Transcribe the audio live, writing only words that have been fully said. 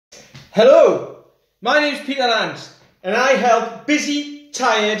Hello, my name's Peter Lance and I help busy,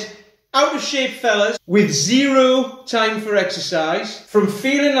 tired, out of shape fellas with zero time for exercise from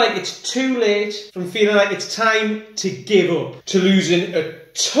feeling like it's too late, from feeling like it's time to give up, to losing a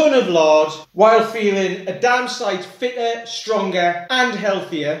ton of lard while feeling a damn sight fitter, stronger and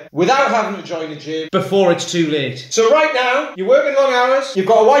healthier without having to join the gym before it's too late. So right now, you're working long hours, you've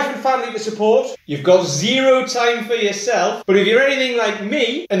got a wife and family to support, you've got zero time for yourself, but if you're anything like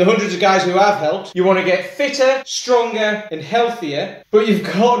me and the hundreds of guys who I've helped, you want to get fitter, stronger and healthier, but you've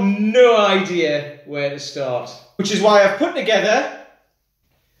got no idea where to start. Which is why I've put together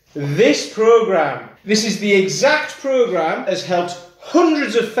this program. This is the exact program that has helped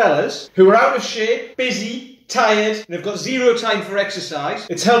hundreds of fellas who are out of shape, busy, tired, and have got zero time for exercise.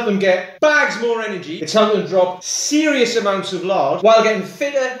 It's helped them get bags more energy. It's helped them drop serious amounts of lard while getting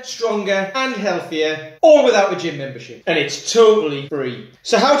fitter, stronger, and healthier, all without a gym membership. And it's totally free.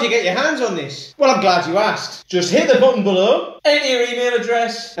 So how do you get your hands on this? Well, I'm glad you asked. Just hit the button below, enter your email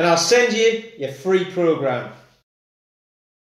address, and I'll send you your free program.